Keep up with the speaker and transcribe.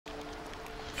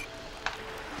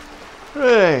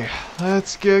Hey,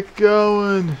 let's get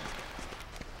going.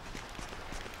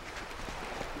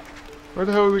 Where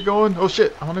the hell are we going? Oh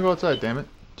shit, I want to go outside, damn it.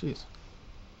 Jeez.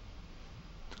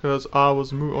 Because I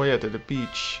was moving. Oh yeah, to the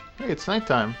beach. Hey, it's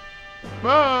nighttime.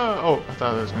 Ah! Oh, I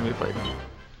thought there was going to be a fight.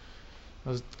 I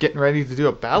was getting ready to do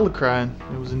a battle cry and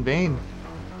it was in vain.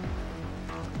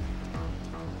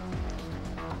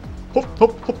 Hop,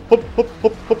 hop, hop, hop, hop,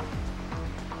 hop, hop.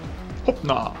 Hop,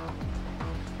 nah.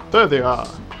 There they are.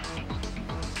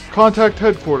 Contact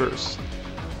headquarters.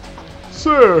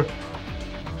 Sir!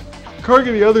 Karg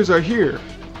and the others are here.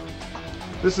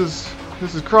 This is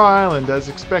Cry Island as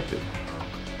expected.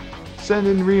 Send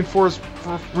in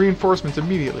reinforcements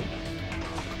immediately.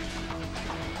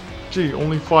 Gee,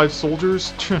 only 5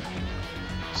 soldiers?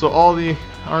 So all the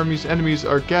army's enemies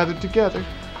are gathered together.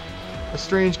 A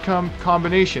strange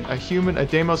combination. A human, a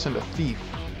Deimos, and a thief.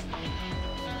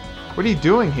 What are you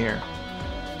doing here?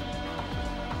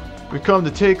 We come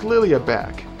to take Lilia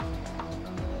back.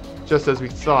 Just as we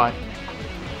thought.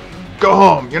 Go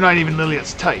home! You're not even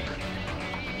Lilia's type.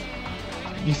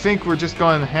 You think we're just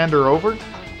going to hand her over?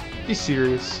 Be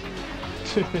serious.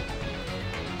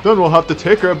 Then we'll have to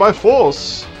take her by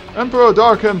force. Emperor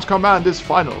Darkham's command is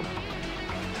final.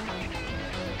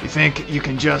 You think you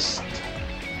can just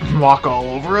walk all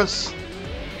over us?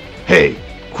 Hey,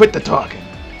 quit the talking.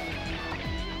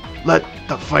 Let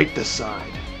the fight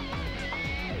decide.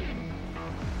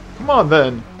 Come on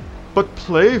then. But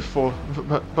play for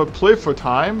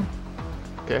time.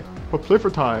 Okay, but play for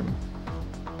time.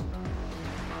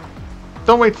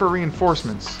 Don't wait for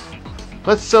reinforcements.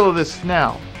 Let's settle this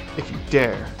now, if you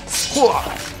dare.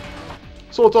 Sword,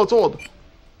 sword, sword.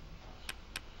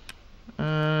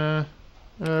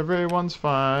 Everyone's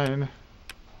fine.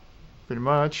 Pretty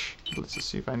much. Let's just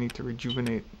see if I need to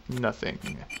rejuvenate. Nothing.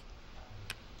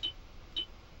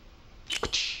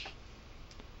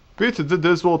 Beat the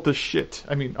Diswald to shit.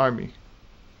 I mean, army.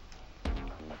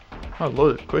 Oh,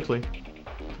 loaded quickly.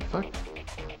 What the fuck?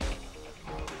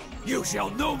 You shall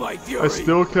know my fury. I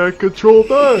still can't control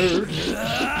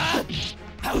that.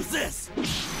 How's this?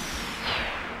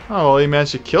 Oh, well, he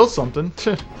managed to kill something.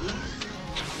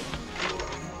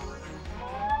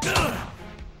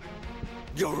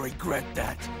 You'll regret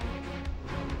that.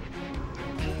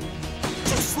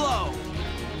 Too slow.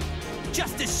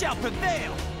 Justice shall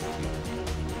prevail.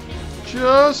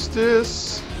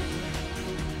 Justice.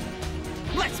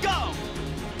 Let's go.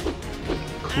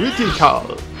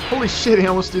 Critical. Holy shit, he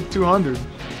almost did 200.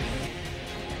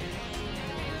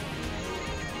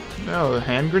 No, a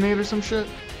hand grenade or some shit?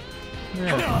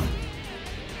 Yeah.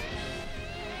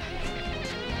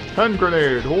 Hand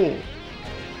grenade, oh.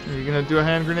 Are you gonna do a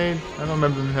hand grenade? I don't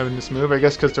remember them having this move. I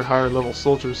guess because they're higher level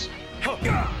soldiers.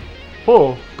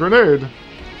 Oh, grenade.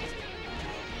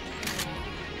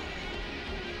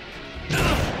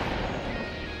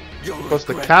 Plus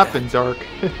the captain, Dark.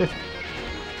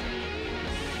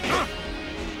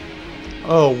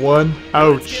 Oh, one.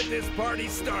 Ouch. Get this party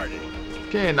started.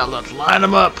 Okay, now let's line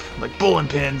them up like bowling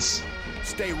pins.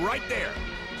 Stay right there.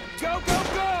 Go, go,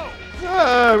 go!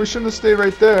 Ah, we shouldn't have stayed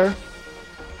right there.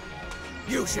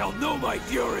 You shall know my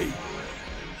fury.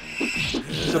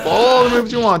 Use up all the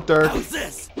moves you want, Dark. How's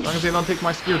this? As long as they don't take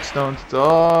my spirit stones, it's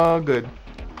all good.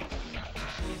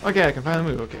 Okay, I can find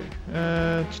the move. Okay.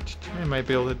 I might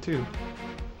be able to too.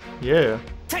 Yeah.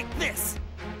 Take this.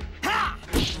 Ha!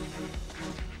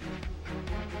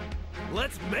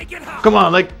 Let's make it hot. Come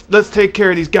on, let's take care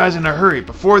of these guys in a hurry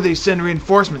before they send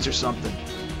reinforcements or something.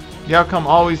 The outcome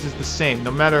always is the same,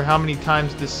 no matter how many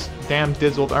times this damn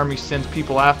Diswald army sends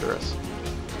people after us.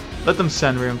 Let them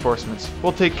send reinforcements.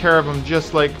 We'll take care of them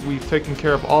just like we've taken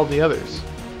care of all the others.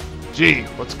 Gee,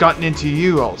 what's gotten into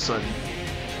you all of a sudden?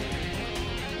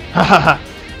 Haha,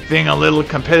 being a little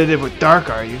competitive with Dark,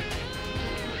 are you?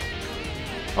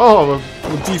 Oh,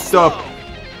 we're beefed up.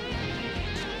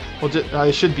 Well,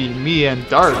 it should be me and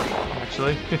Dark,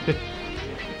 actually.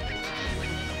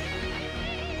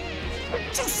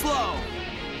 Too slow.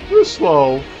 Too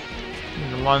slow.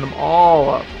 I'm gonna line them all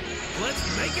up.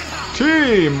 Let's make it hot.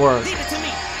 Teamwork. Leave it to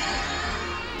me.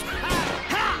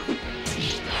 Ha!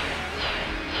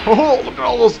 Oh, look at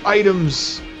all those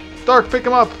items. Dark, pick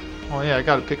them up. Oh yeah, I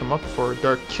gotta pick them up before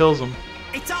Dark kills them.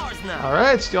 It's ours now.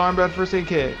 Alright, steel armband first aid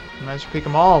kit. Managed to pick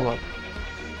them all up.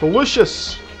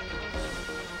 Delicious.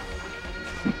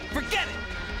 Forget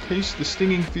it. Taste the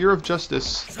stinging fear of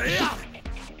justice. S.C.E.A.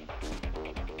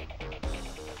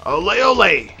 Ole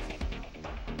ole!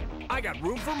 I got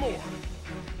room for more.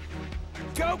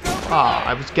 Go, go, go. Ah,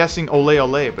 I was guessing ole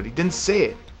ole, but he didn't say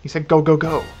it. He said go, go,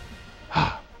 go.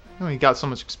 Oh, he got so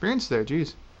much experience there,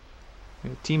 jeez.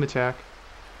 Yeah, team attack.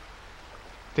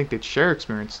 think they'd share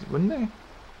experience, wouldn't they?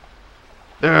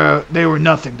 They were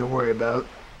nothing to worry about.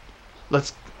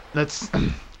 Let's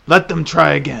let them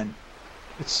try again.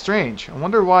 It's strange. I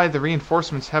wonder why the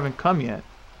reinforcements haven't come yet.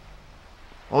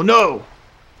 Oh no!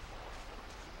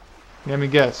 Let me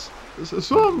guess. This is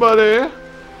somebody.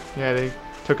 Yeah, they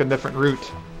took a different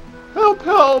route. Help!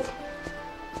 Help!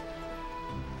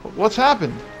 What's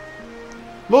happened?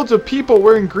 Loads of people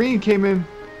wearing green came in.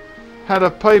 Had a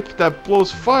pipe that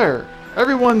blows fire.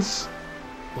 Everyone's...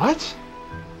 What?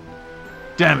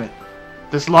 Damn it.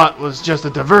 This lot was just a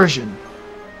diversion.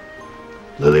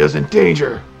 Lilia's in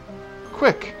danger.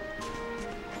 Quick.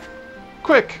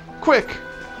 Quick. Quick.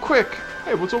 Quick.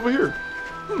 Hey, what's over here?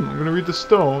 I'm gonna read the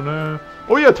stone.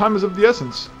 Oh yeah, time is of the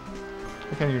essence.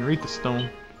 I can't even read the stone.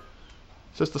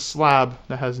 It's just a slab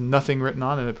that has nothing written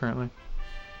on it, apparently.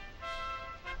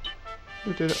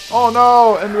 Who did it? Oh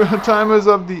no! And time is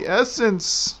of the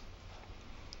essence.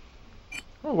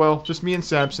 Oh well, just me and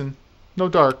Samson. No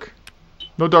dark.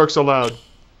 No darks allowed.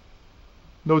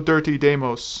 No dirty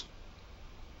Deimos.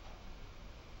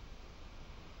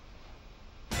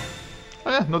 Oh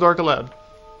yeah, no dark allowed.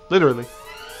 Literally.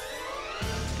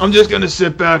 I'm just gonna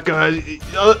sit back, guys.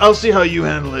 I'll see how you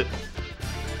handle it.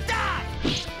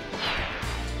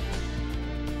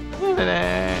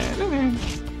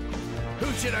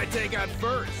 Who should I take out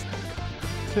first?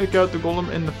 Take out the golem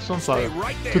and the sunflower. Stay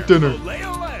right there. To dinner. Olay,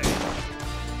 olay.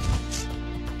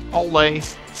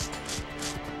 Olay.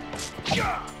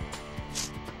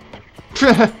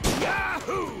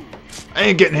 Yahoo! I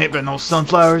ain't getting hit by no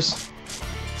sunflowers.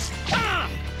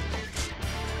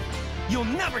 You'll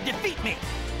never defeat me.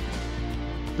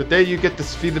 The day you get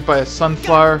defeated by a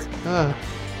sunflower, it'll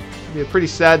be a pretty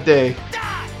sad day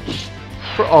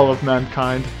for all of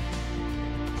mankind.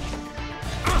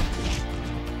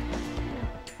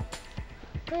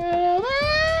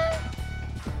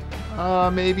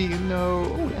 Maybe no.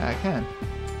 Oh yeah, I can.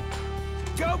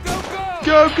 Go, go, go!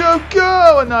 Go, go,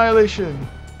 go! Annihilation.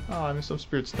 Oh, I missed some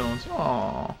spirit stones.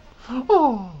 Oh.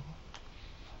 Oh.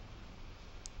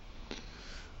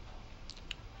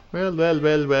 Well, well,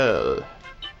 well, well.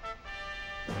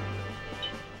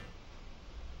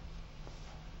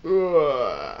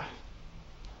 Ugh.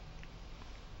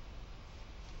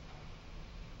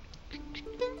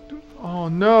 Oh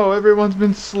no, everyone's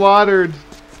been slaughtered.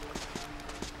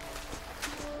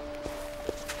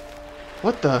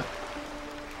 What the?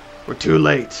 We're too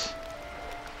late.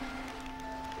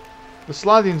 The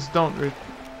Slavians don't...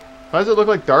 Why does it look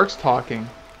like Dark's talking?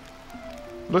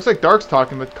 It looks like Dark's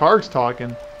talking, but Karg's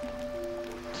talking.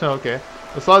 So, okay.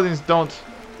 The Slavians don't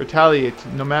retaliate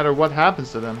no matter what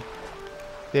happens to them.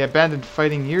 They abandoned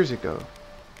fighting years ago.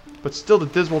 But still the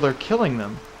Diswold are killing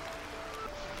them.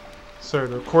 Sorry,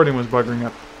 the recording was buggering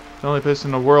up. The only place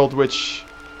in the world which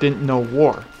didn't know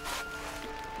war.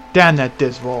 Damn that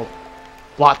Diswold.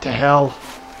 Blot to hell.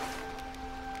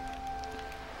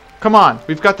 Come on,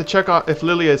 we've got to check out if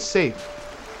Lilia is safe.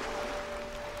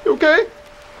 You okay?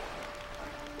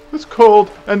 It's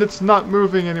cold, and it's not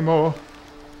moving anymore.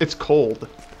 It's cold.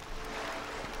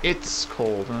 It's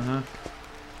cold,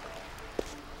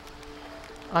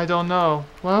 I don't know.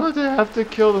 Why would they have to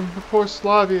kill them? The poor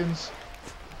Slavians.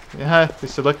 Yeah, they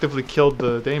selectively killed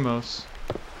the Deimos.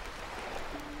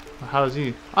 How is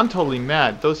he? I'm totally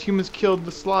mad. Those humans killed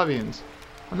the Slavians.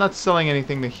 I'm not selling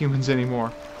anything to humans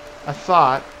anymore. I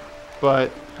thought, but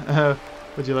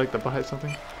would you like to buy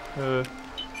something?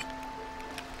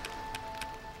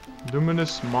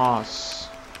 Luminous moss.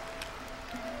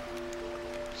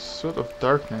 Sort of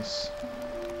darkness.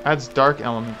 Adds dark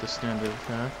element to standard,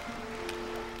 huh?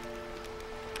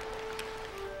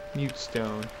 Mute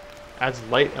stone. Adds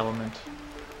light element.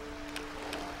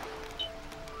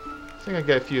 I think I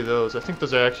get a few of those. I think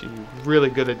those are actually really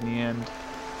good in the end.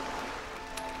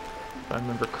 If I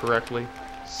remember correctly.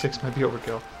 6 might be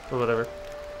overkill, but whatever.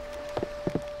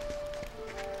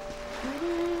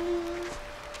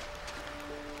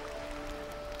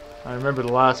 I remember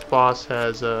the last boss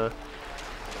has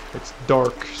it's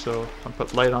dark, so I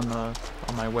put light on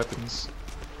my weapons.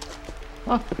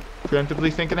 Huh,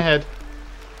 preemptively thinking ahead.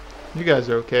 You guys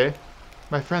are okay.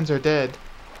 My friends are dead.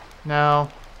 Now,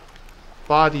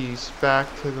 bodies back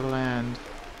to the land,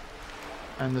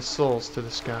 and the souls to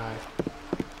the sky.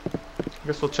 I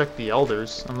guess we'll check the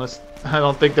elders, unless I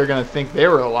don't think they're gonna think they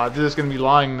were alive. They're just gonna be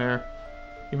lying there,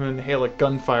 even in the hail of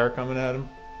gunfire coming at them.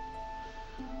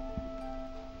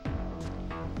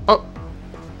 Oh,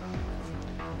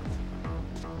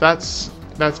 that's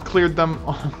cleared them.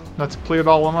 That's cleared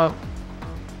all of them out.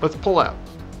 Let's pull out.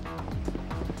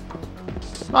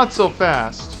 Not so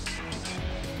fast.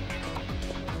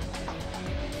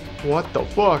 What the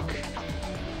fuck?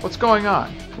 What's going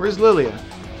on? Where's Lilia?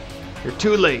 You're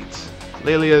too late.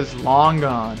 Lilia's long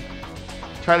gone.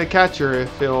 Try to catch her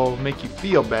if it'll make you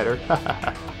feel better.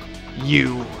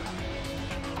 You.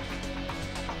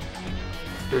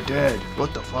 You're dead.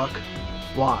 What the fuck?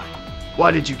 Why?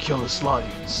 Why did you kill the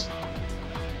Slaughtians?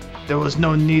 There was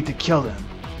no need to kill them.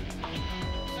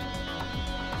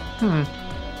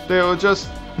 They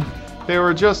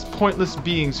were just pointless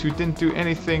beings who didn't do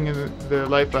anything in their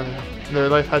life. Their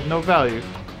life had no value.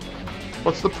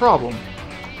 What's the problem?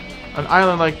 An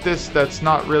island like this that's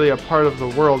not really a part of the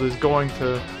world is going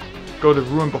to go to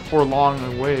ruin before long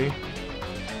anyway.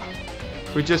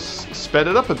 We just sped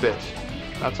it up a bit.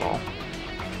 That's all.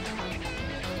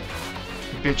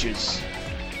 Bitches.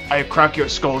 I crack your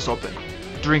skulls open.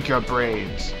 Drink your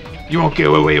brains. You won't get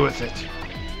away with it.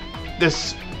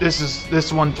 This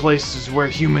one place is where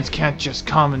humans can't just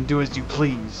come and do as you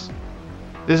please.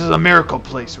 This is a miracle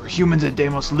place where humans and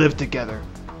Deimos live together.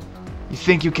 You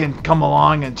think you can come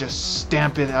along and just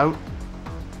stamp it out?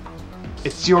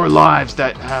 It's your lives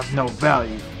that have no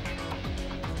value.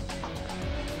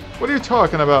 What are you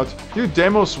talking about? You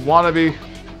Deimos wannabe.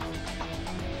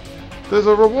 There's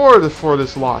a reward for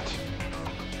this lot.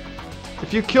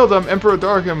 If you kill them, Emperor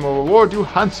Darkham will reward you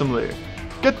handsomely.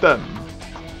 Get them!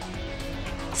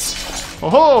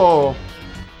 Oh-ho!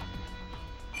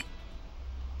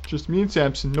 Just me and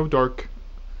Samson, no Dark.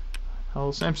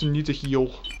 How Samson needs a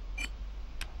heal.